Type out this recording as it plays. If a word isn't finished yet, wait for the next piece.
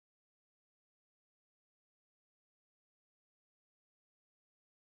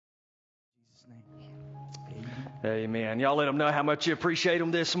Jesus' name. Amen. Y'all let them know how much you appreciate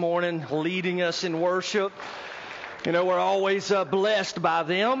them this morning, leading us in worship. You know, we're always blessed by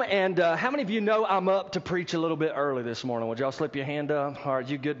them. And how many of you know I'm up to preach a little bit early this morning? Would y'all slip your hand up? All right,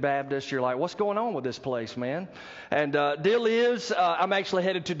 you good Baptists, you're like, what's going on with this place, man? And deal is, I'm actually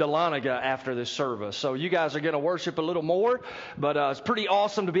headed to Dahlonega after this service. So you guys are going to worship a little more. But it's pretty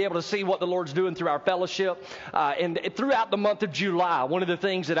awesome to be able to see what the Lord's doing through our fellowship. And throughout the month of July, one of the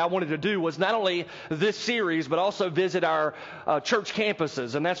things that I wanted to do was not only this series, but also visit our church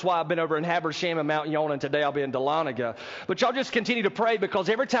campuses. And that's why I've been over in Habersham and Mount Yon, and today I'll be in Dahlonega. But y'all just continue to pray, because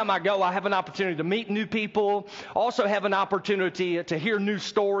every time I go, I have an opportunity to meet new people, also have an opportunity to hear new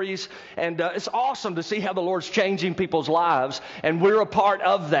stories, and it's awesome to see how the Lord's changing people's lives, and we're a part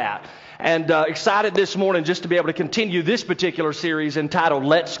of that. And excited this morning just to be able to continue this particular series entitled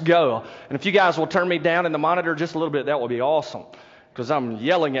Let's Go. And if you guys will turn me down in the monitor just a little bit, that would be awesome, because I'm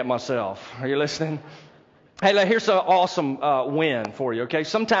yelling at myself. Are you listening? Hey, here's an awesome win for you, okay?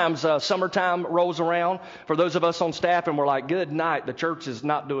 Sometimes summertime rolls around for those of us on staff, and we're like, good night, the church is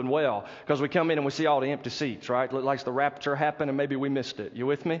not doing well, because we come in and we see all the empty seats, right? Looks like the rapture happened, and maybe we missed it. You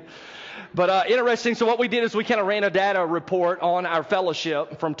with me? But interesting, so what we did is we kind of ran a data report on our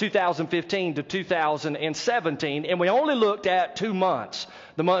fellowship from 2015 to 2017, and we only looked at 2 months.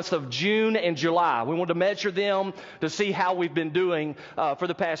 The months of June and July. We wanted to measure them to see how we've been doing for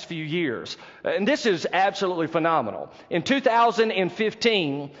the past few years. And this is absolutely phenomenal. In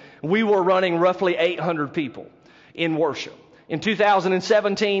 2015, we were running roughly 800 people in worship. In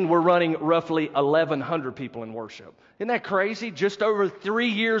 2017, we're running roughly 1,100 people in worship. Isn't that crazy? Just over 3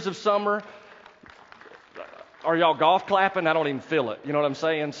 years of summer. Are y'all golf clapping? I don't even feel it. You know what I'm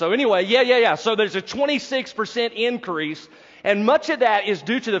saying? So anyway, yeah. So there's a 26% increase. And much of that is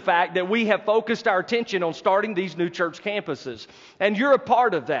due to the fact that we have focused our attention on starting these new church campuses. And you're a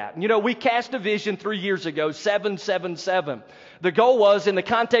part of that. You know, we cast a vision 3 years ago, 777. The goal was, in the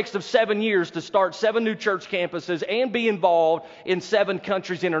context of 7 years, to start 7 new church campuses and be involved in 7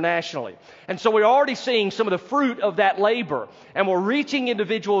 countries internationally. And so we're already seeing some of the fruit of that labor. And we're reaching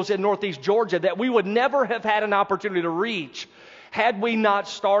individuals in Northeast Georgia that we would never have had an opportunity to reach had we not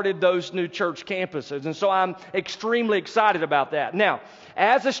started those new church campuses. And so I'm extremely excited about that. Now,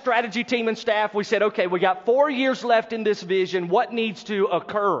 as a strategy team and staff, we said, okay, we got 4 years left in this vision. What needs to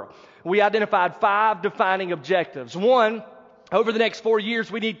occur? We identified 5 defining objectives. 1, over the next 4 years,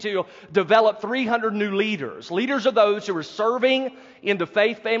 we need to develop 300 new leaders. Leaders are those who are serving in the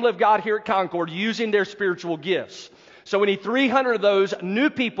faith family of God here at Concord using their spiritual gifts. So we need 300 of those new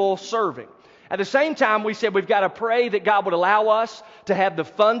people serving. At the same time, we said we've got to pray that God would allow us to have the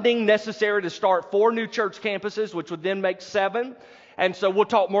funding necessary to start 4 new church campuses, which would then make 7. And so we'll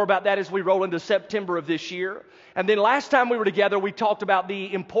talk more about that as we roll into September of this year. And then last time we were together, we talked about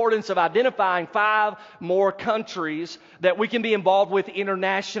the importance of identifying 5 more countries that we can be involved with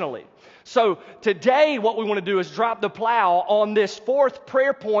internationally. So today what we want to do is drop the plow on this 4th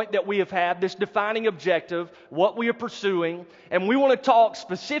prayer point that we have had, this defining objective, what we are pursuing, and we want to talk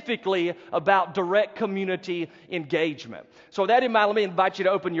specifically about direct community engagement. So with that in mind, let me invite you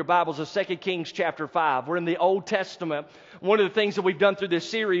to open your Bibles to 2 Kings chapter 5. We're in the Old Testament. One of the things that we've done through this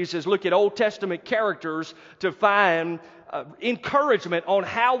series is look at Old Testament characters to find encouragement on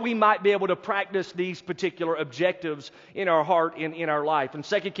how we might be able to practice these particular objectives in our heart and in our life. In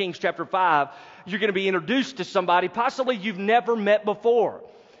 2 Kings chapter 5, you're going to be introduced to somebody possibly you've never met before.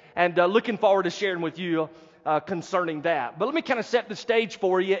 And looking forward to sharing with you concerning that. But let me kind of set the stage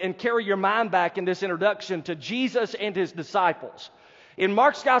for you and carry your mind back in this introduction to Jesus and his disciples. In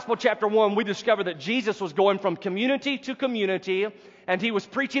Mark's Gospel chapter 1, we discover that Jesus was going from community to community, and he was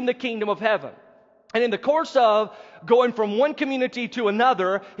preaching the kingdom of heaven. And in the course of going from one community to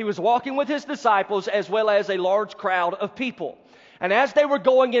another, he was walking with his disciples as well as a large crowd of people. And as they were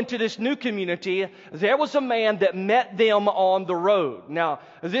going into this new community, there was a man that met them on the road. Now,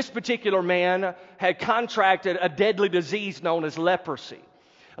 this particular man had contracted a deadly disease known as leprosy.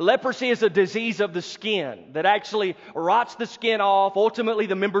 Leprosy is a disease of the skin that actually rots the skin off. Ultimately,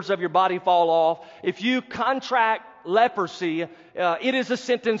 the members of your body fall off. If you contract leprosy, it is a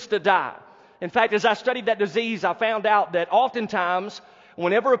sentence to die. In fact, as I studied that disease, I found out that oftentimes,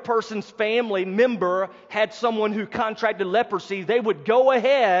 whenever a person's family member had someone who contracted leprosy, they would go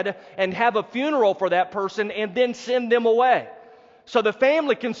ahead and have a funeral for that person and then send them away. So the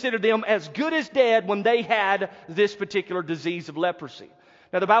family considered them as good as dead when they had this particular disease of leprosy.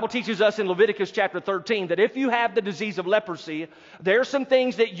 Now, the Bible teaches us in Leviticus chapter 13 that if you have the disease of leprosy, there are some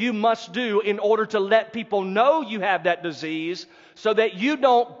things that you must do in order to let people know you have that disease so that you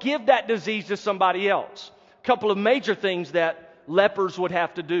don't give that disease to somebody else. A couple of major things that lepers would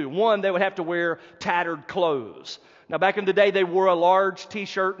have to do. One, they would have to wear tattered clothes. Now, back in the day, they wore a large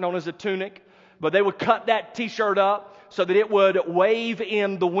t-shirt known as a tunic, but they would cut that t-shirt up so that it would wave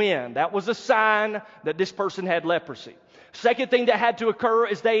in the wind. That was a sign that this person had leprosy. Second thing that had to occur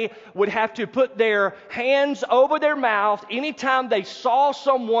is they would have to put their hands over their mouth anytime they saw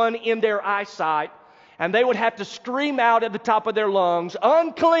someone in their eyesight, and they would have to scream out at the top of their lungs,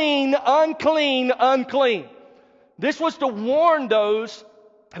 "Unclean, unclean, unclean." This was to warn those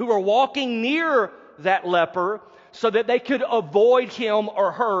who were walking near that leper so that they could avoid him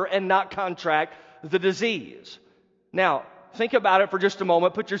or her and not contract the disease. Now, think about it for just a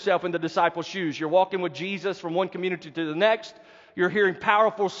moment. Put yourself in the disciples' shoes. You're walking with Jesus from one community to the next. You're hearing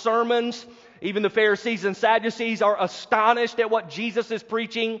powerful sermons. Even the Pharisees and Sadducees are astonished at what Jesus is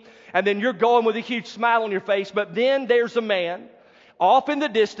preaching. And then you're going with a huge smile on your face. But then there's a man off in the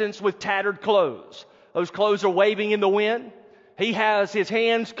distance with tattered clothes. Those clothes are waving in the wind. He has his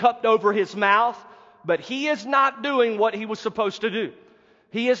hands cupped over his mouth. But he is not doing what he was supposed to do.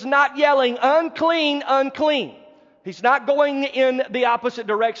 He is not yelling, "Unclean, unclean." He's not going in the opposite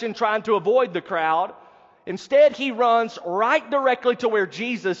direction trying to avoid the crowd. Instead, he runs right directly to where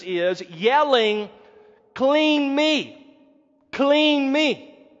Jesus is, yelling, "Clean me, clean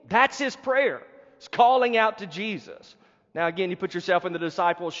me." That's his prayer. He's calling out to Jesus. Now again, you put yourself in the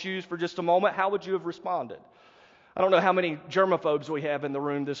disciples' shoes for just a moment. How would you have responded? I don't know how many germaphobes we have in the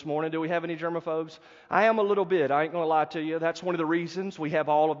room this morning. Do we have any germaphobes? I am a little bit. I ain't going to lie to you. That's one of the reasons we have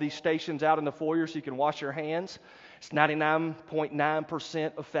all of these stations out in the foyer so you can wash your hands. It's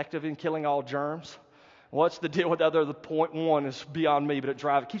 99.9% effective in killing all germs. What's the deal with the other 0.1 is beyond me, but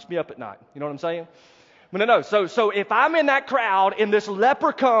it keeps me up at night. You know what I'm saying? But no. So if I'm in that crowd and this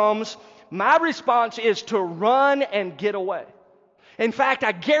leper comes, my response is to run and get away. In fact,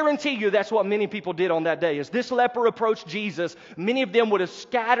 I guarantee you that's what many people did on that day. As this leper approached Jesus, many of them would have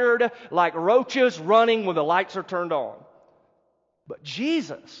scattered like roaches running when the lights are turned on. But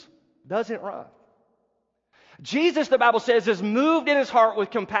Jesus doesn't run. Jesus, the Bible says, is moved in his heart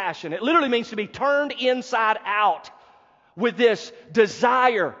with compassion. It literally means to be turned inside out with this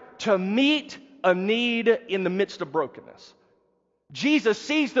desire to meet a need in the midst of brokenness. Jesus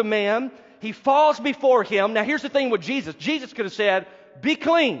sees the man. He falls before him. Now, here's the thing with Jesus. Jesus could have said, "Be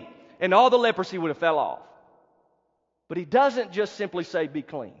clean," and all the leprosy would have fell off. But he doesn't just simply say, "Be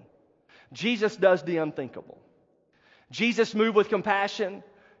clean." Jesus does the unthinkable. Jesus, moved with compassion,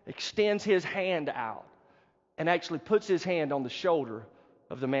 extends his hand out and actually puts his hand on the shoulder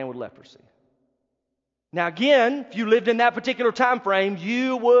of the man with leprosy. Now again, if you lived in that particular time frame,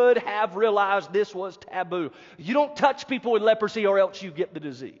 you would have realized this was taboo. You don't touch people with leprosy or else you get the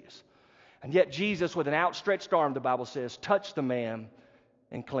disease. And yet Jesus, with an outstretched arm, the Bible says, touched the man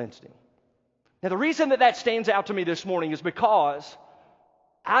and cleansed him. Now the reason that stands out to me this morning is because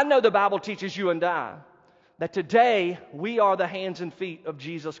I know the Bible teaches you and I that today we are the hands and feet of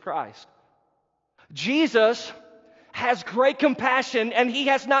Jesus Christ. Jesus has great compassion and he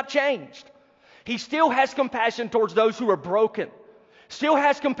has not changed. He still has compassion towards those who are broken. Still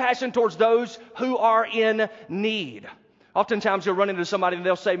has compassion towards those who are in need. Oftentimes you'll run into somebody and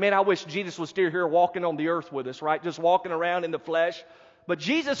they'll say, "Man, I wish Jesus was still here walking on the earth with us," right? Just walking around in the flesh. But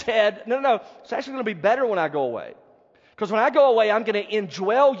Jesus said, no, it's actually going to be better when I go away. Because when I go away, I'm going to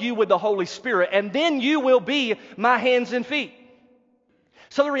indwell you with the Holy Spirit, and then you will be my hands and feet.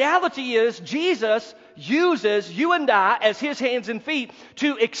 So the reality is, Jesus uses you and I as his hands and feet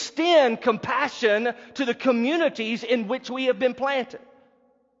to extend compassion to the communities in which we have been planted.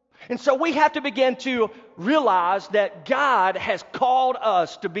 And so we have to begin to realize that God has called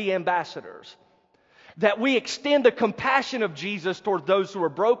us to be ambassadors. That we extend the compassion of Jesus toward those who are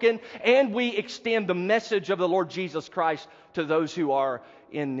broken, and we extend the message of the Lord Jesus Christ to those who are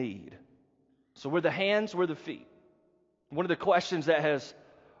in need. So we're the hands, we're the feet. One of the questions that has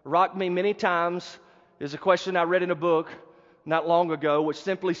rocked me many times is a question I read in a book not long ago, which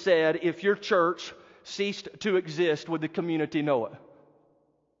simply said, if your church ceased to exist, would the community know it?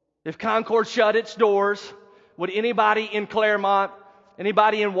 If Concord shut its doors, would anybody in Claremont,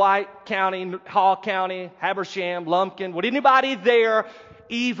 anybody in White County, Hall County, Habersham, Lumpkin, would anybody there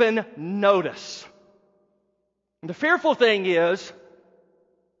even notice? And the fearful thing is,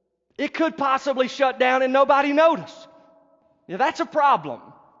 it could possibly shut down and nobody notice. Yeah, that's a problem.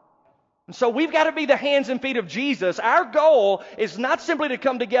 And so we've got to be the hands and feet of Jesus. Our goal is not simply to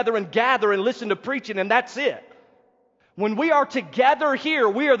come together and gather and listen to preaching, and that's it. When we are together here,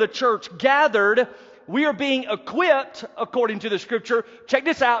 we are the church gathered. We are being equipped, according to the Scripture, check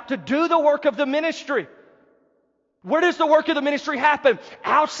this out, to do the work of the ministry. Where does the work of the ministry happen?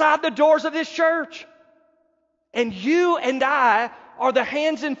 Outside the doors of this church. And you and I are the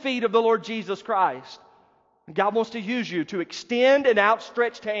hands and feet of the Lord Jesus Christ. God wants to use you to extend an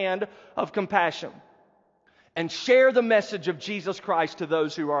outstretched hand of compassion and share the message of Jesus Christ to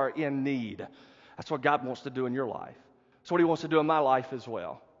those who are in need. That's what God wants to do in your life. That's what He wants to do in my life as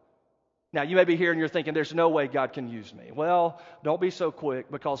well. Now, you may be here and you're thinking, there's no way God can use me. Well, don't be so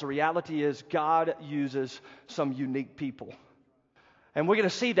quick, because the reality is God uses some unique people. And we're going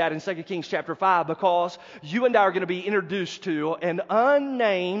to see that in 2 Kings chapter 5, because you and I are going to be introduced to an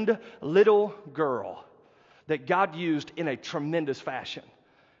unnamed little girl that God used in a tremendous fashion.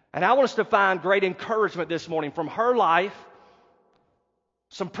 And I want us to find great encouragement this morning from her life,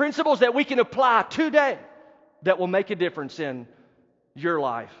 some principles that we can apply today that will make a difference in your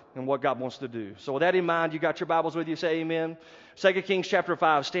life and what God wants to do. So with that in mind, you got your Bibles with you, say amen. 2 Kings chapter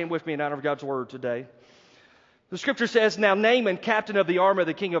 5, stand with me in honor of God's word today. The scripture says, "Now Naaman, captain of the army of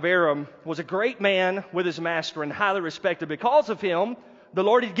the king of Aram, was a great man with his master and highly respected. Because of him, the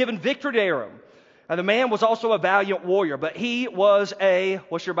Lord had given victory to Aram. And the man was also a valiant warrior, but he was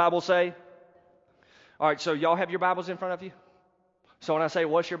what's your Bible say? All right, so y'all have your Bibles in front of you? So when I say,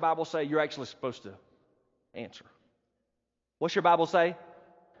 what's your Bible say, you're actually supposed to answer. What's your Bible say?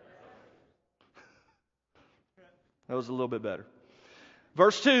 That was a little bit better.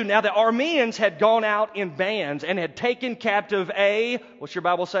 Verse 2, "Now the Arameans had gone out in bands and had taken captive what's your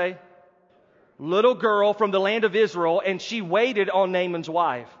Bible say? Little girl from the land of Israel, and she waited on Naaman's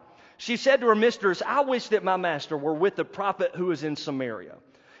wife. She said to her mistress, 'I wish that my master were with the prophet who is in Samaria,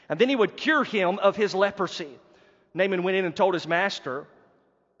 and then he would cure him of his leprosy.' Naaman went in and told his master,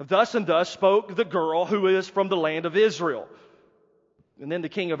 'Thus and thus spoke the girl who is from the land of Israel.' And then the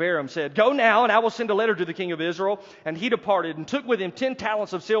king of Aram said, 'Go now, and I will send a letter to the king of Israel.' And he departed and took with him 10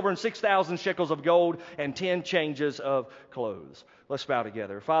 talents of silver and 6,000 shekels of gold and 10 changes of clothes." Let's bow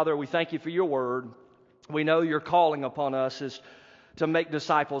together. Father, we thank you for your word. We know your calling upon us is to make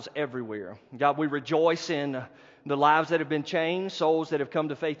disciples everywhere. God, we rejoice in the lives that have been changed, souls that have come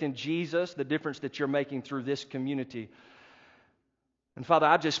to faith in Jesus, the difference that you're making through this community. And Father,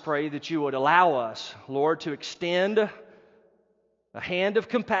 I just pray that you would allow us, Lord, to extend a hand of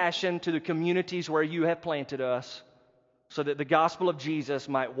compassion to the communities where you have planted us, so that the gospel of Jesus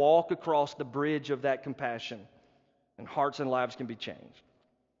might walk across the bridge of that compassion and hearts and lives can be changed.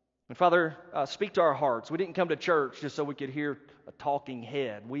 And Father, speak to our hearts. We didn't come to church just so we could hear a talking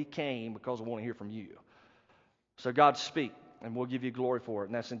head. We came because we want to hear from you. So God, speak, and we'll give you glory for it.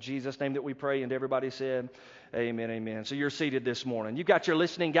 And that's in Jesus' name that we pray. And everybody said, amen, amen. So you're seated this morning. You've got your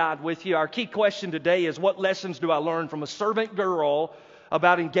listening guide with you. Our key question today is, what lessons do I learn from a servant girl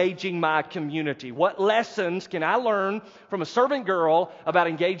about engaging my community? What lessons can I learn from a servant girl about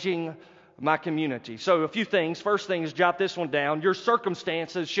engaging my community? So a few things. First thing is, jot this one down. Your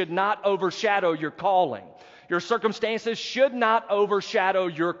circumstances should not overshadow your calling. Your circumstances should not overshadow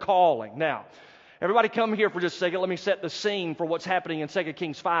your calling. Now, everybody come here for just a second. Let me set the scene for what's happening in 2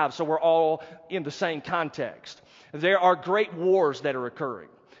 Kings 5 so we're all in the same context. There are great wars that are occurring.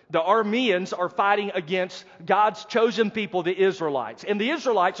 The Arameans are fighting against God's chosen people, the Israelites. And the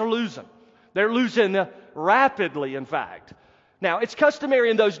Israelites are losing. They're losing rapidly, in fact. Now, it's customary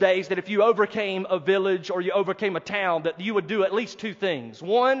in those days that if you overcame a village or you overcame a town, that you would do at least two things.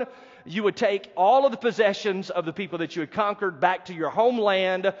 One, you would take all of the possessions of the people that you had conquered back to your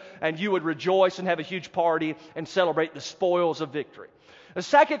homeland, and you would rejoice and have a huge party and celebrate the spoils of victory. The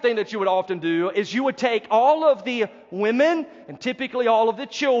second thing that you would often do is you would take all of the women and typically all of the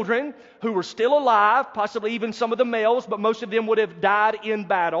children who were still alive, possibly even some of the males, but most of them would have died in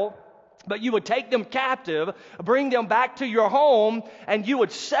battle. But you would take them captive, bring them back to your home, and you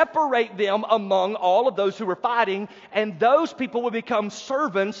would separate them among all of those who were fighting, and those people would become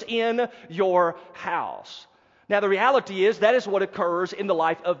servants in your house. Now, the reality is that is what occurs in the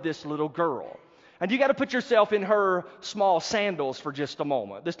life of this little girl. And you got to put yourself in her small sandals for just a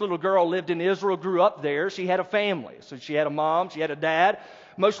moment. This little girl lived in Israel, grew up there. She had a family. So she had a mom, she had a dad.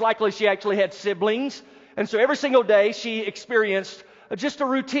 Most likely she actually had siblings. And so every single day she experienced just a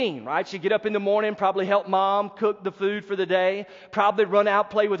routine, right? She'd get up in the morning, probably help mom cook the food for the day, probably run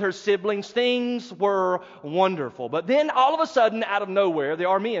out, play with her siblings. Things were wonderful. But then all of a sudden, out of nowhere, the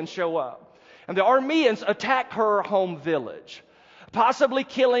Arameans show up. And the Arameans attack her home village, possibly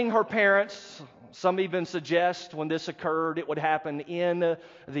killing her parents. Some even suggest when this occurred, it would happen in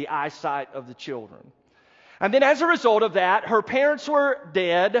the eyesight of the children. And then as a result of that, her parents were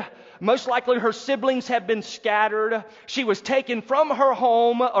dead. Most likely her siblings had been scattered. She was taken from her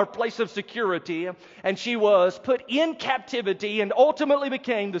home or place of security, and she was put in captivity and ultimately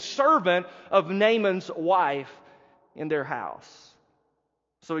became the servant of Naaman's wife in their house.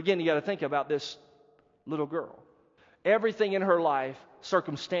 So again, you got to think about this little girl. Everything in her life,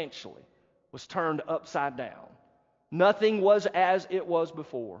 circumstantially, was turned upside down. Nothing was as it was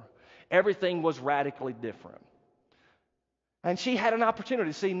before. Everything was radically different. And she had an opportunity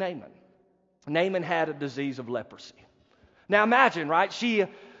to see Naaman. Naaman had a disease of leprosy. Now imagine, right? She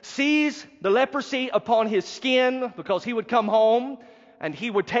sees the leprosy upon his skin because he would come home and he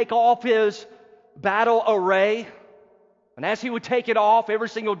would take off his battle array. And as he would take it off every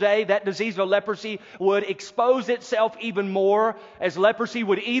single day, that disease of leprosy would expose itself even more as leprosy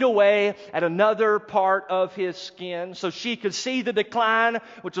would eat away at another part of his skin. So she could see the decline,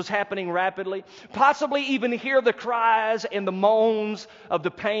 which was happening rapidly, possibly even hear the cries and the moans of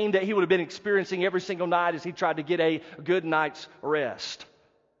the pain that he would have been experiencing every single night as he tried to get a good night's rest.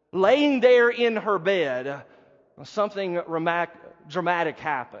 Laying there in her bed, something dramatic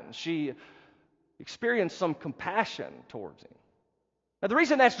happened. She experienced some compassion towards him. Now, the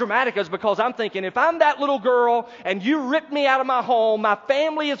reason that's dramatic is because I'm thinking, if I'm that little girl and you ripped me out of my home, my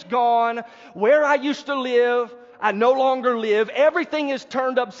family is gone, where I used to live, I no longer live, everything is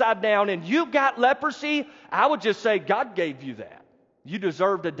turned upside down, and you've got leprosy, I would just say, God gave you that. You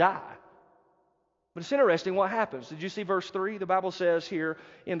deserve to die. But it's interesting what happens. Did you see verse 3? The Bible says here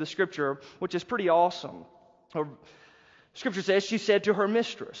in the scripture, which is pretty awesome. Scripture says, she said to her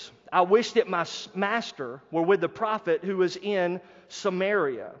mistress, I wish that my master were with the prophet who is in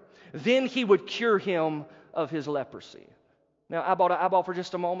Samaria. Then he would cure him of his leprosy. Now, eyeball for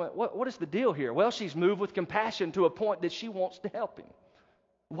just a moment. What is the deal here? Well, she's moved with compassion to a point that she wants to help him.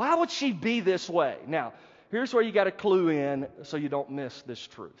 Why would she be this way? Now, here's where you got to clue in so you don't miss this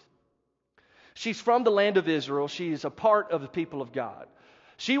truth. She's from the land of Israel. She's a part of the people of God.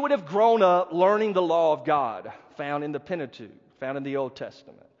 She would have grown up learning the law of God found in the Pentateuch, found in the Old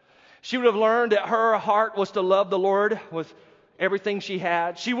Testament. She would have learned that her heart was to love the Lord with everything she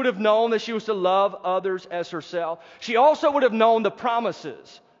had. She would have known that she was to love others as herself. She also would have known the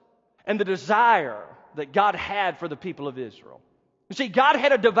promises and the desire that God had for the people of Israel. You see, God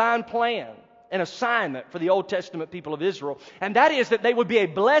had a divine plan, an assignment for the Old Testament people of Israel, and that is that they would be a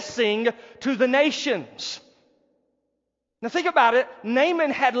blessing to the nations. Now think about it. Naaman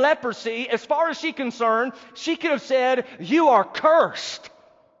had leprosy. As far as she's concerned, she could have said, you are cursed.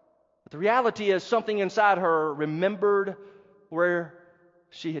 But the reality is something inside her remembered where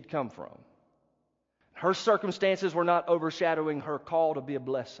she had come from. Her circumstances were not overshadowing her call to be a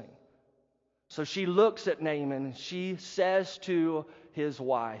blessing. So she looks at Naaman and she says to his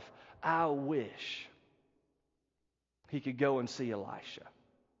wife, I wish he could go and see Elisha.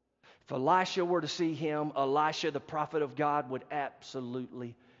 If Elisha were to see him, Elisha, the prophet of God, would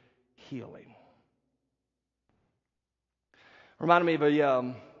absolutely heal him. Reminded me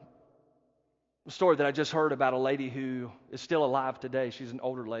of a story that I just heard about a lady who is still alive today. She's an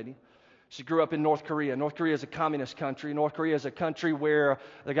older lady. She grew up in North Korea. North Korea is a communist country. North Korea is a country where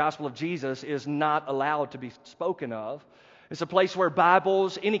the gospel of Jesus is not allowed to be spoken of. It's a place where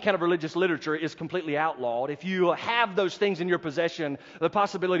Bibles, any kind of religious literature is completely outlawed. If you have those things in your possession, the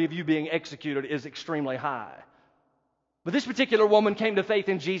possibility of you being executed is extremely high. But this particular woman came to faith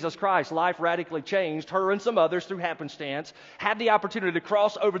in Jesus Christ. Life radically changed. Her and some others, through happenstance, had the opportunity to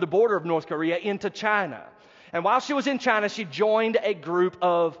cross over the border of North Korea into China. And while she was in China, she joined a group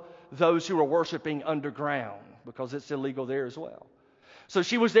of those who were worshiping underground, because it's illegal there as well. So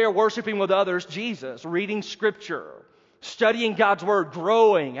she was there worshiping with others Jesus, reading Scripture, studying God's Word,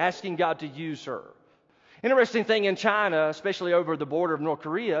 growing, asking God to use her. Interesting thing in China, especially over the border of North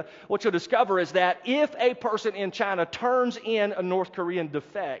Korea, what you'll discover is that if a person in China turns in a North Korean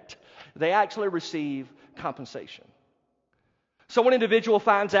defect, they actually receive compensation. So one individual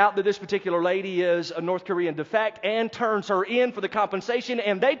finds out that this particular lady is a North Korean defect and turns her in for the compensation,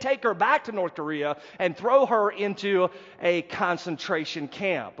 and they take her back to North Korea and throw her into a concentration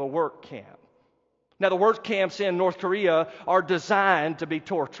camp, a work camp. Now, the work camps in North Korea are designed to be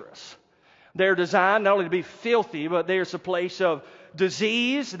torturous. They're designed not only to be filthy, but there's a place of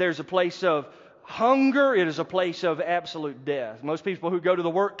disease, there's a place of hunger, it is a place of absolute death. Most people who go to the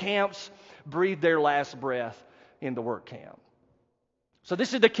work camps breathe their last breath in the work camp. So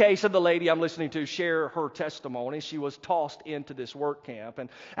this is the case of the lady I'm listening to share her testimony. She was tossed into this work camp. And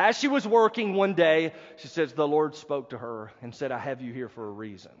as she was working one day, she says, the Lord spoke to her and said, I have you here for a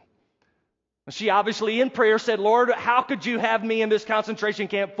reason. She obviously in prayer said, Lord, how could you have me in this concentration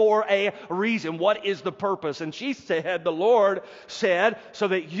camp for a reason? What is the purpose? And she said, the Lord said, so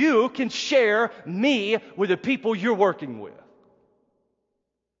that you can share me with the people you're working with.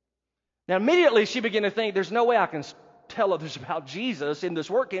 Now immediately she began to think, there's no way I can tell others about Jesus in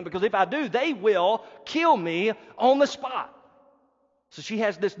this work camp, because if I do, they will kill me on the spot. So she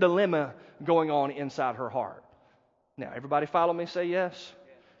has this dilemma going on inside her heart. Now, everybody follow me? Say yes.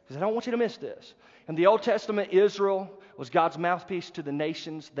 Because I don't want you to miss this. In the Old Testament, Israel was God's mouthpiece to the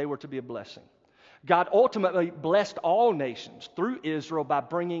nations. They were to be a blessing. God ultimately blessed all nations through Israel by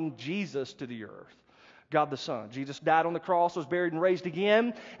bringing Jesus to the earth. God the Son. Jesus died on the cross, was buried and raised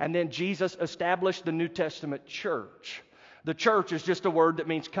again, and then Jesus established the New Testament church. The church is just a word that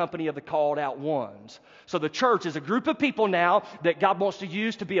means company of the called out ones. So the church is a group of people now that God wants to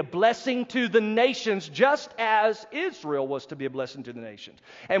use to be a blessing to the nations, just as Israel was to be a blessing to the nations.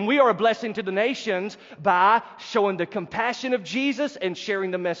 And we are a blessing to the nations by showing the compassion of Jesus and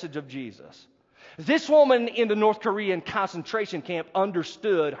sharing the message of Jesus. This woman in the North Korean concentration camp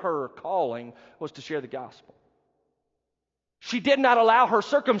understood her calling was to share the gospel. She did not allow her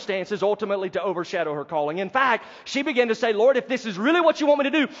circumstances ultimately to overshadow her calling. In fact, she began to say, Lord, if this is really what you want me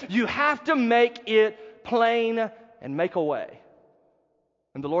to do, you have to make it plain and make a way.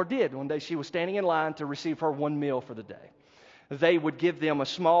 And the Lord did. One day she was standing in line to receive her one meal for the day. They would give them a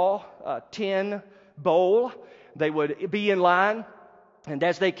small tin bowl. They would be in line. And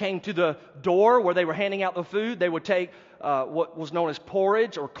as they came to the door where they were handing out the food, they would take what was known as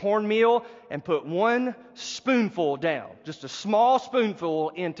porridge or cornmeal and put one spoonful down, just a small spoonful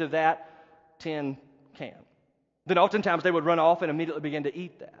into that tin can. Then oftentimes they would run off and immediately begin to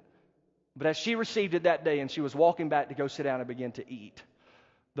eat that. But as she received it that day and she was walking back to go sit down and begin to eat,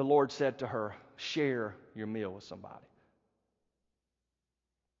 the Lord said to her, share your meal with somebody.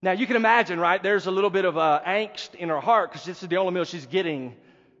 Now, you can imagine, right, there's a little bit of angst in her heart because this is the only meal she's getting.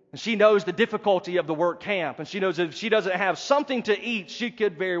 And she knows the difficulty of the work camp. And she knows that if she doesn't have something to eat, she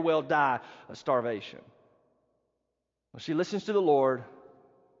could very well die of starvation. Well, she listens to the Lord.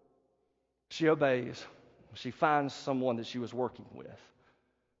 She obeys. She finds someone that she was working with.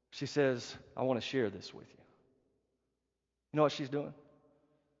 She says, I want to share this with you. You know what she's doing?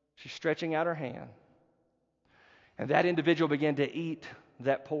 She's stretching out her hand. And that individual began to eat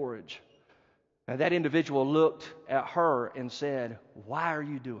that porridge. And that individual looked at her and said, why are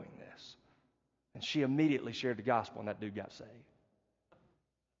you doing this? And she immediately shared the gospel and that dude got saved.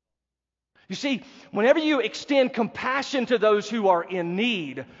 You see, whenever you extend compassion to those who are in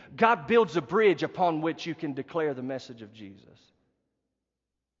need, God builds a bridge upon which you can declare the message of Jesus.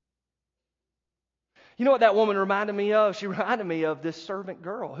 You know what that woman reminded me of? She reminded me of this servant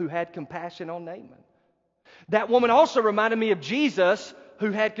girl who had compassion on Naaman. That woman also reminded me of Jesus,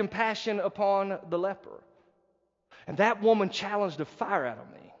 who had compassion upon the leper. And that woman challenged the fire out of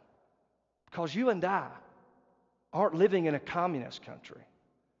me. Because you and I aren't living in a communist country.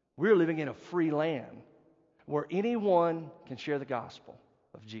 We're living in a free land where anyone can share the gospel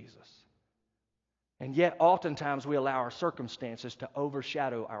of Jesus. And yet, oftentimes, we allow our circumstances to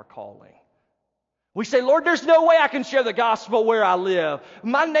overshadow our calling. We say, Lord, there's no way I can share the gospel where I live.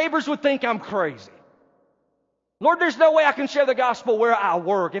 My neighbors would think I'm crazy. Lord, there's no way I can share the gospel where I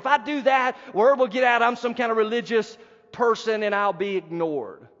work. If I do that, word will get out I'm some kind of religious person and I'll be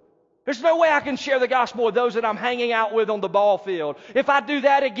ignored. There's no way I can share the gospel with those that I'm hanging out with on the ball field. If I do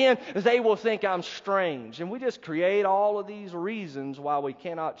that again, they will think I'm strange. And we just create all of these reasons why we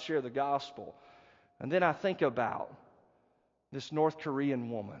cannot share the gospel. And then I think about this North Korean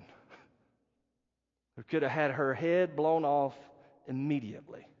woman who could have had her head blown off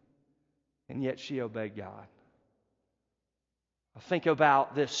immediately. And yet she obeyed God. I think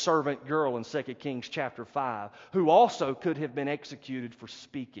about this servant girl in 2 Kings chapter 5 who also could have been executed for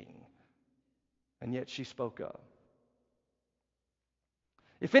speaking. And yet she spoke up.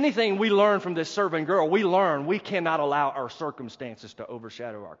 If anything we learn from this servant girl, we learn we cannot allow our circumstances to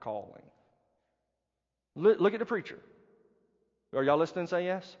overshadow our calling. Look at the preacher. Are y'all listening? Say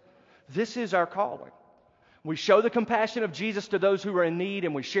yes. This is our calling. We show the compassion of Jesus to those who are in need,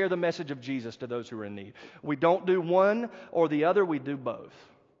 and we share the message of Jesus to those who are in need. We don't do one or the other, we do both.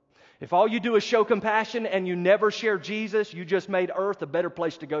 If all you do is show compassion and you never share Jesus, you just made earth a better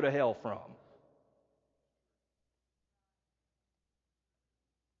place to go to hell from.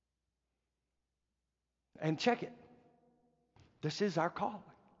 And check it. This is our calling.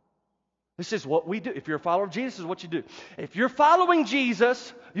 This is what we do. If you're a follower of Jesus, this is what you do. If you're following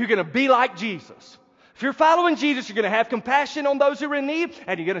Jesus, you're going to be like Jesus. If you're following Jesus, you're going to have compassion on those who are in need,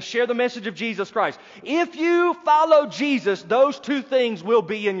 and you're going to share the message of Jesus Christ. If you follow Jesus, those two things will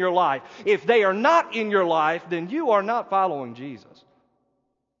be in your life. If they are not in your life, then you are not following Jesus.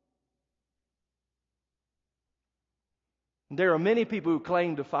 There are many people who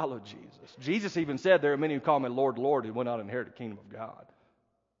claim to follow Jesus. Jesus even said there are many who call me Lord, Lord, who will not inherit the kingdom of God.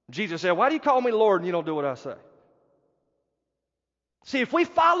 Jesus said, why do you call me Lord and you don't do what I say? See, if we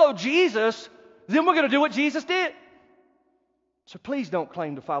follow Jesus, then we're going to do what Jesus did. So please don't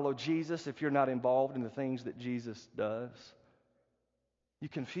claim to follow Jesus if you're not involved in the things that Jesus does. You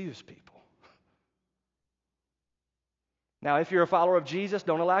confuse people. Now, if you're a follower of Jesus,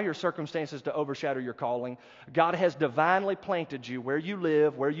 don't allow your circumstances to overshadow your calling. God has divinely planted you where you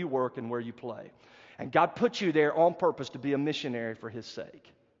live, where you work, and where you play. And God put you there on purpose to be a missionary for His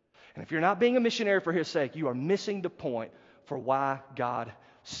sake. And if you're not being a missionary for His sake, you are missing the point for why God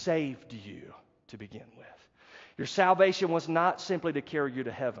saved you to begin with. Your salvation was not simply to carry you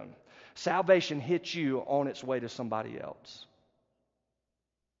to heaven. Salvation hit you on its way to somebody else.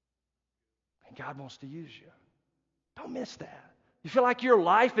 And God wants to use you. Don't miss that. You feel like your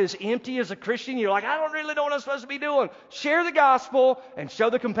life is empty as a Christian. You're like, I don't really know what I'm supposed to be doing. Share the gospel and show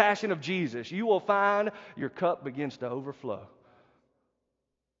the compassion of Jesus. You will find your cup begins to overflow.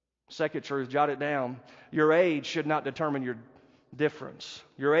 Second truth, jot it down. Your age should not determine your difference.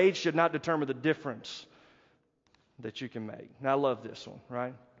 Your age should not determine the difference that you can make. Now, I love this one,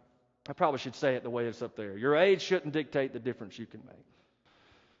 right? I probably should say it the way it's up there. Your age shouldn't dictate the difference you can make.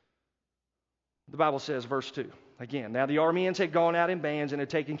 The Bible says, verse 2, again, now the Arameans had gone out in bands and had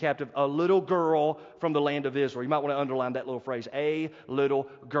taken captive a little girl from the land of Israel. You might want to underline that little phrase, a little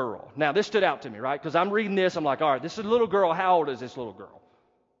girl. Now, this stood out to me, right? Because I'm reading this, I'm like, all right, this is a little girl. How old is this little girl?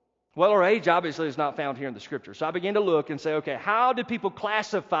 Well, her age obviously is not found here in the Scripture. So I began to look and say, okay, how did people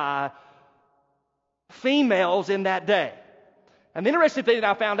classify females in that day? And the interesting thing that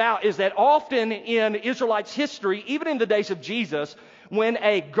I found out is that often in Israelites' history, even in the days of Jesus, when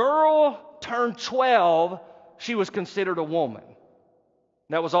a girl turned 12, she was considered a woman.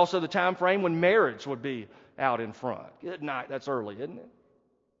 That was also the time frame when marriage would be out in front. Good night, that's early, isn't it?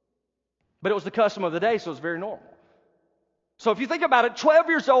 But it was the custom of the day, so it's very normal. So if you think about it, 12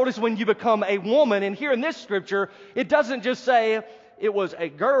 years old is when you become a woman. And here in this scripture, it doesn't just say it was a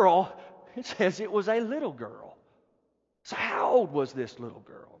girl, it says it was a little girl. So how old was this little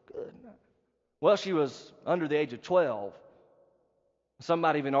girl? Good night. Well, she was under the age of 12.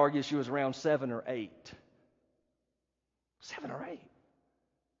 Somebody even argues she was around 7 or 8. 7 or 8.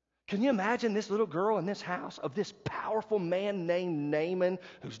 Can you imagine this little girl in this house of this powerful man named Naaman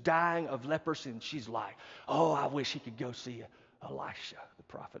who's dying of leprosy, and she's like, oh, I wish he could go see Elisha, the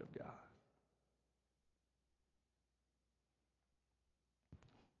prophet of God.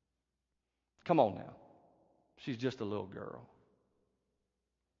 Come on now. She's just a little girl.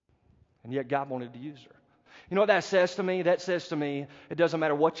 And yet God wanted to use her. You know what that says to me? That says to me, it doesn't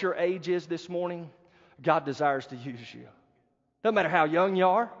matter what your age is this morning, God desires to use you. Doesn't matter how young you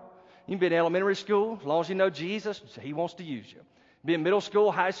are. You can be in elementary school, as long as you know Jesus, He wants to use you. Be in middle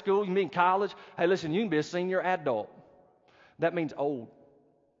school, high school, you can be in college. Hey, listen, you can be a senior adult. That means old.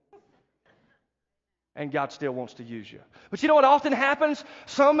 And God still wants to use you. But you know what often happens?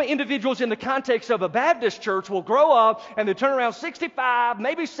 Some individuals in the context of a Baptist church will grow up and they turn around 65,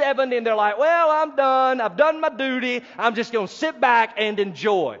 maybe 70, and they're like, well, I'm done. I've done my duty. I'm just going to sit back and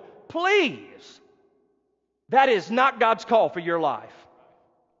enjoy. Please. That is not God's call for your life.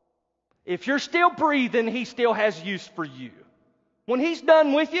 If you're still breathing, He still has use for you. When He's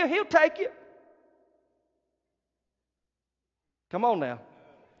done with you, He'll take you. Come on now.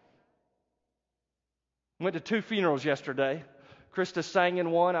 Went to 2 funerals yesterday. Krista sang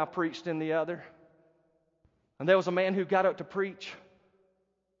in one, I preached in the other. And there was a man who got up to preach.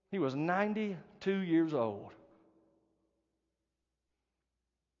 He was 92 years old.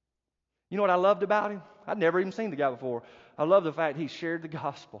 You know what I loved about him? I'd never even seen the guy before. I love the fact he shared the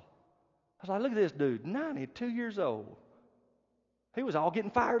gospel. I was like, look at this dude, 92 years old. He was all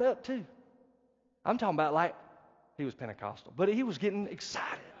getting fired up too. I'm talking about like, he was Pentecostal, but he was getting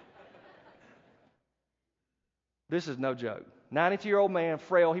excited. This is no joke. 92-year-old man,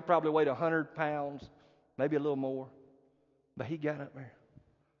 frail. He probably weighed 100 pounds, maybe a little more. But he got up there.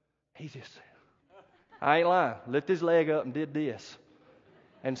 He just said, I ain't lying, lifted his leg up and did this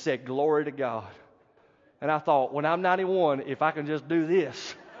and said, glory to God. And I thought, when I'm 91, if I can just do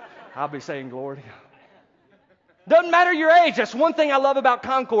this, I'll be saying glory to God. Doesn't matter your age. That's one thing I love about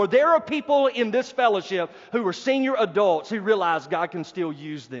Concord. There are people in this fellowship who are senior adults who realize God can still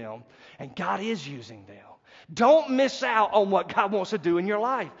use them. And God is using them. Don't miss out on what God wants to do in your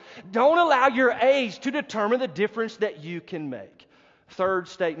life. Don't allow your age to determine the difference that you can make. Third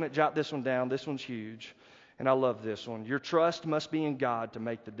statement, jot this one down. This one's huge. And I love this one. Your trust must be in God to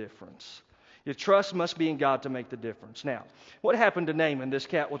make the difference. Your trust must be in God to make the difference. Now, what happened to Naaman, this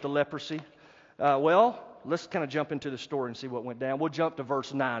cat with the leprosy? Well, let's kind of jump into the story and see what went down. We'll jump to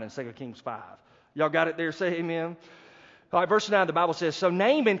verse 9 in 2 Kings 5. Y'all got it there? Say amen. All right, verse 9, the Bible says, so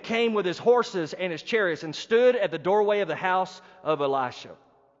Naaman came with his horses and his chariots and stood at the doorway of the house of Elisha.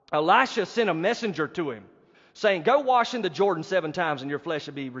 Elisha sent a messenger to him. saying, go wash in the Jordan 7 times, and your flesh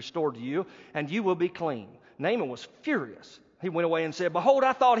will be restored to you, and you will be clean. Naaman was furious. He went away and said, behold,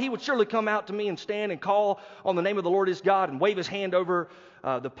 I thought he would surely come out to me and stand and call on the name of the Lord his God and wave his hand over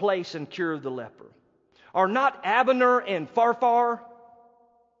the place and cure the leper. Are not Abner and Pharpar,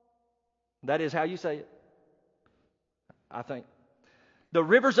 that is how you say it, I think, the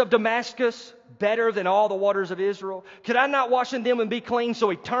rivers of Damascus better than all the waters of Israel? Could I not wash in them and be clean? So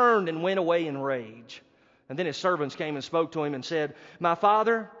he turned and went away in rage. And then his servants came and spoke to him and said, my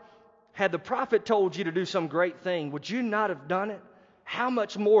father, had the prophet told you to do some great thing, would you not have done it? How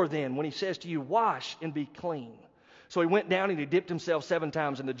much more then when he says to you, wash and be clean? So he went down and he dipped himself 7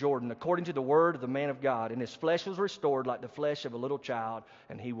 times in the Jordan, according to the word of the man of God. And his flesh was restored like the flesh of a little child,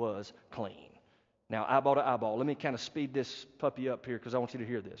 and he was clean. Now, eyeball to eyeball. Let me kind of speed this puppy up here because I want you to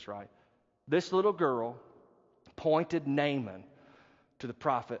hear this, right? This little girl pointed Naaman to the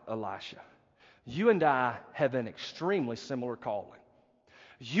prophet Elisha. You and I have an extremely similar calling.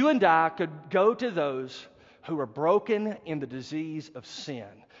 You and I could go to those who are broken in the disease of sin,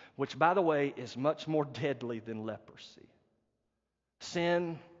 which, by the way, is much more deadly than leprosy.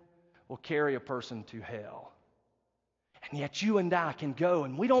 Sin will carry a person to hell. And yet you and I can go,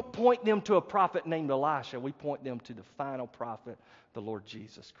 and we don't point them to a prophet named Elisha. We point them to the final prophet, the Lord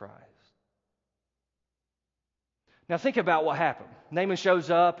Jesus Christ. Now think about what happened. Naaman shows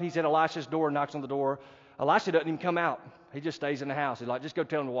up. He's at Elisha's door and knocks on the door. Elisha doesn't even come out. He just stays in the house. He's like, just go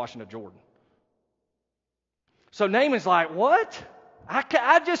tell him to wash in the Jordan. So Naaman's like, what?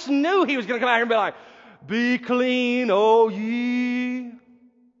 I just knew he was going to come out here and be like, be clean, O ye.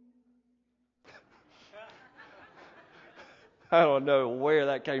 I don't know where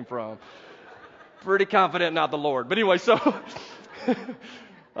that came from. Pretty confident not the Lord. But anyway, so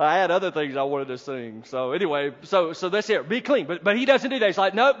I had other things I wanted to sing. So anyway, so that's it. Be clean. But he doesn't do that. He's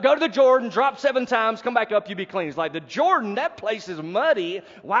like, nope, go to the Jordan, drop 7 times, come back up, you be clean. He's like, the Jordan, that place is muddy.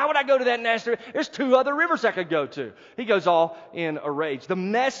 Why would I go to that nasty? There's 2 other rivers I could go to. He goes all in a rage. The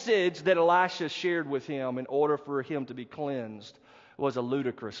message that Elisha shared with him in order for him to be cleansed was a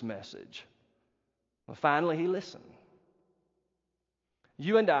ludicrous message. Well, finally, he listened.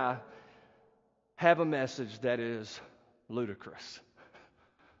 You and I have a message that is ludicrous.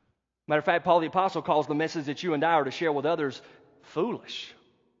 Matter of fact, Paul the Apostle calls the message that you and I are to share with others foolish.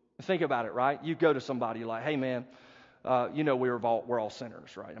 Think about it, right? You go to somebody, you're like, hey man, we're all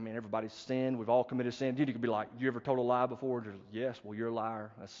sinners, right? I mean, everybody's sinned. We've all committed sin. You could be like, you ever told a lie before? Yes. Well, you're a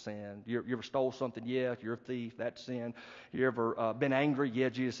liar. That's sin. You ever stole something? Yeah. You're a thief. That's sin. You ever been angry? Yeah.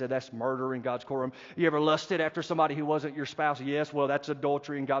 Jesus said that's murder in God's courtroom. You ever lusted after somebody who wasn't your spouse? Yes. Well, that's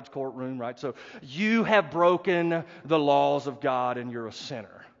adultery in God's courtroom, right? So you have broken the laws of God and you're a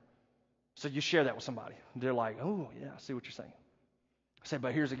sinner. So you share that with somebody. They're like, oh, yeah, I see what you're saying. I said,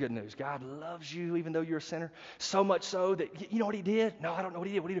 but here's the good news. God loves you even though you're a sinner. So much so that, you know what he did? No, I don't know what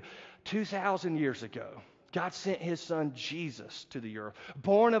he did. What did he do? 2,000 years ago, God sent his son Jesus to the earth.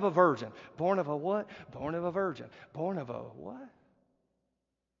 Born of a virgin. Born of a what? Born of a virgin. Born of a what?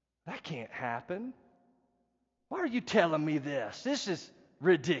 That can't happen. Why are you telling me this? This is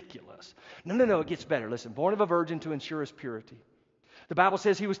ridiculous. No, it gets better. Listen, born of a virgin to ensure his purity. The Bible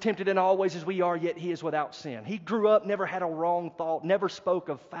says he was tempted in all ways as we are, yet he is without sin. He grew up, never had a wrong thought, never spoke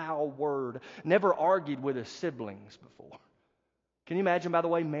a foul word, never argued with his siblings before. Can you imagine, by the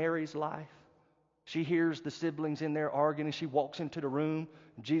way, Mary's life? She hears the siblings in there arguing, and she walks into the room.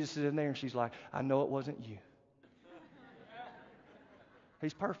 And Jesus is in there, and she's like, I know it wasn't you.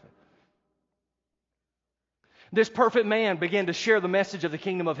 He's perfect. This perfect man began to share the message of the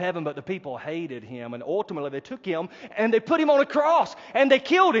kingdom of heaven, but the people hated him. And ultimately they took him and they put him on a cross and they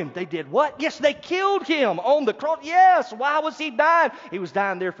killed him. They did what? Yes, they killed him on the cross. Yes, why was he dying? He was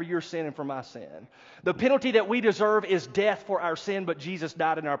dying there for your sin and for my sin. The penalty that we deserve is death for our sin, but Jesus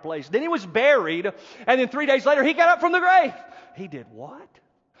died in our place. Then he was buried, and then 3 days later he got up from the grave. He did what?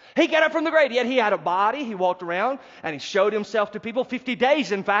 He got up from the grave, yet he had a body. He walked around and he showed himself to people, 50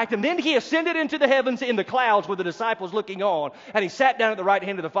 days in fact, and then he ascended into the heavens in the clouds with the disciples looking on, and he sat down at the right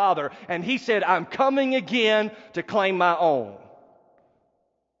hand of the Father, and he said, I'm coming again to claim my own.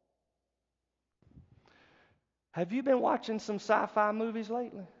 Have you been watching some sci-fi movies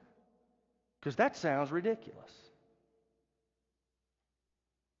lately? Because that sounds ridiculous.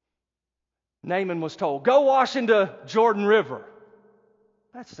 Naaman was told, go wash in the Jordan River.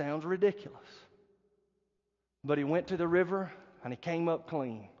 That sounds ridiculous. But he went to the river and he came up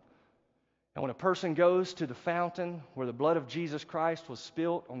clean. And when a person goes to the fountain where the blood of Jesus Christ was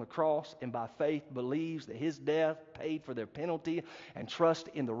spilt on the cross and by faith believes that his death paid for their penalty and trust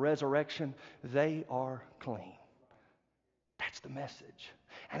in the resurrection, they are clean. That's the message.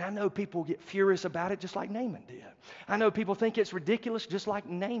 And I know people get furious about it just like Naaman did. I know people think it's ridiculous just like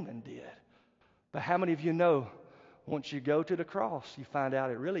Naaman did. But how many of you know once you go to the cross, you find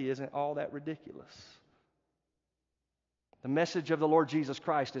out it really isn't all that ridiculous? The message of the Lord Jesus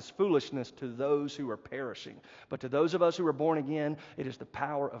Christ is foolishness to those who are perishing. But to those of us who are born again, it is the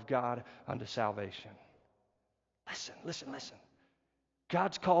power of God unto salvation. Listen.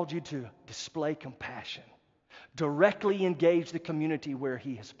 God's called you to display compassion. Directly engage the community where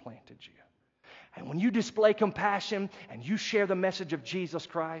He has planted you. And when you display compassion and you share the message of Jesus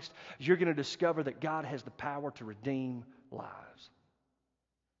Christ, you're going to discover that God has the power to redeem lives.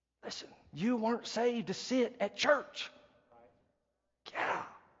 Listen, you weren't saved to sit at church. Yeah,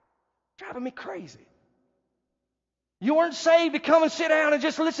 driving me crazy. You weren't saved to come and sit down and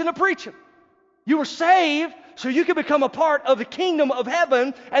just listen to preaching. You were saved so you could become a part of the kingdom of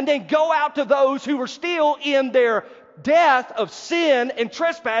heaven and then go out to those who were still in their death of sin and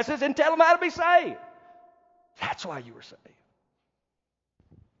trespasses and tell them how to be saved. That's why you were saved.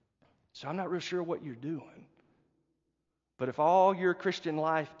 So I'm not real sure what you're doing. But if all your Christian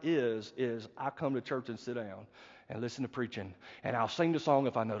life is I come to church and sit down and listen to preaching, and I'll sing the song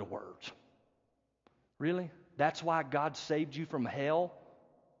if I know the words. Really? That's why God saved you from hell?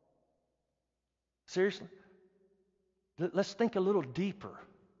 Seriously? Let's think a little deeper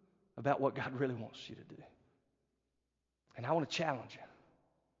about what God really wants you to do. And I want to challenge you.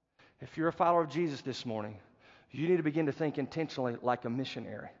 If you're a follower of Jesus this morning, you need to begin to think intentionally like a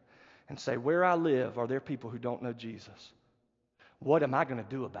missionary and say, where I live, are there people who don't know Jesus? What am I going to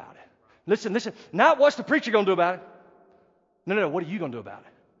do about it? Listen. Not what's the preacher going to do about it. No. What are you going to do about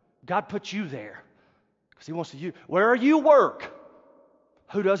it? God put you there because He wants you. Where you work,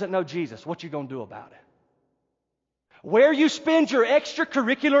 who doesn't know Jesus? What you going to do about it? Where you spend your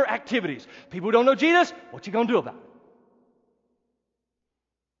extracurricular activities, people who don't know Jesus, what you going to do about it?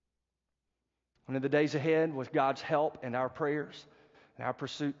 And in the days ahead, with God's help and our prayers and our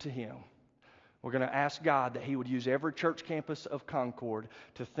pursuit to Him, we're going to ask God that He would use every church campus of Concord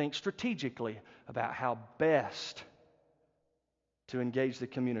to think strategically about how best to engage the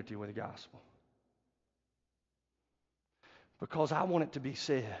community with the gospel. Because I want it to be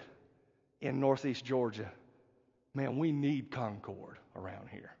said in Northeast Georgia, man, we need Concord around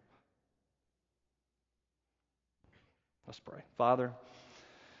here. Let's pray. Father,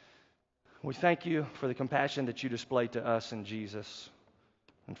 we thank You for the compassion that You displayed to us in Jesus.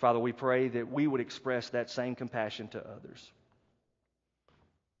 And Father, we pray that we would express that same compassion to others.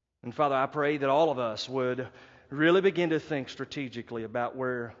 And Father, I pray that all of us would really begin to think strategically about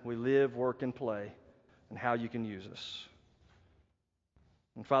where we live, work, and play, and how You can use us.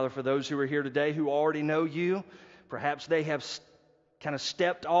 And Father, for those who are here today who already know You, perhaps they have kind of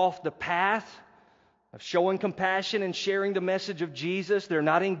stepped off the path of showing compassion and sharing the message of Jesus. They're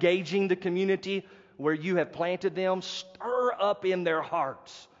not engaging the community where You have planted them. Stir up in their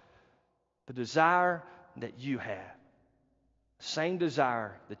hearts the desire that You have. The same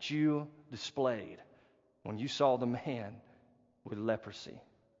desire that You displayed when You saw the man with leprosy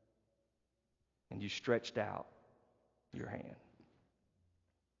and You stretched out Your hand.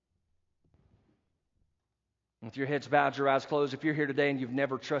 With your heads bowed, your eyes closed, if you're here today and you've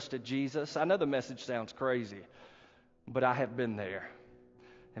never trusted Jesus, I know the message sounds crazy, but I have been there.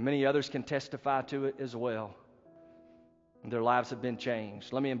 And many others can testify to it as well. And their lives have been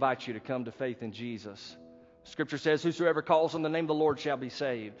changed. Let me invite you to come to faith in Jesus. Scripture says, whosoever calls on the name of the Lord shall be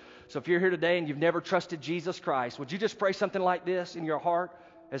saved. So if you're here today and you've never trusted Jesus Christ, would you just pray something like this in your heart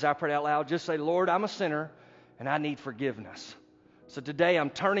as I pray out loud? Just say, Lord, I'm a sinner and I need forgiveness. So today I'm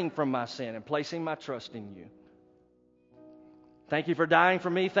turning from my sin and placing my trust in You. Thank You for dying for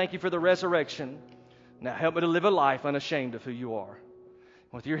me. Thank You for the resurrection. Now help me to live a life unashamed of who You are.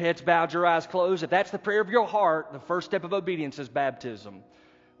 With your heads bowed, your eyes closed, if that's the prayer of your heart, the first step of obedience is baptism.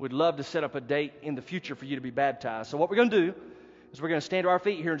 We'd love to set up a date in the future for you to be baptized. So what we're going to do is we're going to stand to our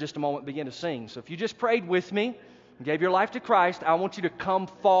feet here in just a moment and begin to sing. So if you just prayed with me and gave your life to Christ, I want you to come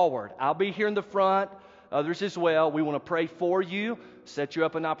forward. I'll be here in the front, others as well. We want to pray for you, set you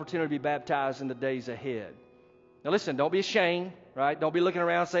up an opportunity to be baptized in the days ahead. Now listen, don't be ashamed, right? Don't be looking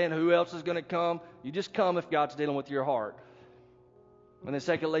around saying who else is going to come. You just come if God's dealing with your heart. And then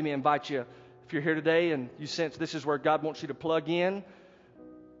secondly, let me invite you, if you're here today and you sense this is where God wants you to plug in,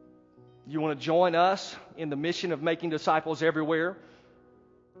 you want to join us in the mission of making disciples everywhere,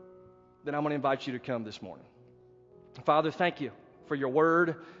 then I'm going to invite you to come this morning. Father, thank You for Your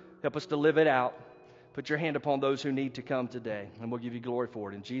word. Help us to live it out. Put Your hand upon those who need to come today, and we'll give You glory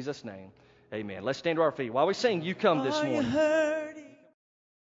for it. In Jesus' name, amen. Let's stand to our feet. While we sing, you come this morning.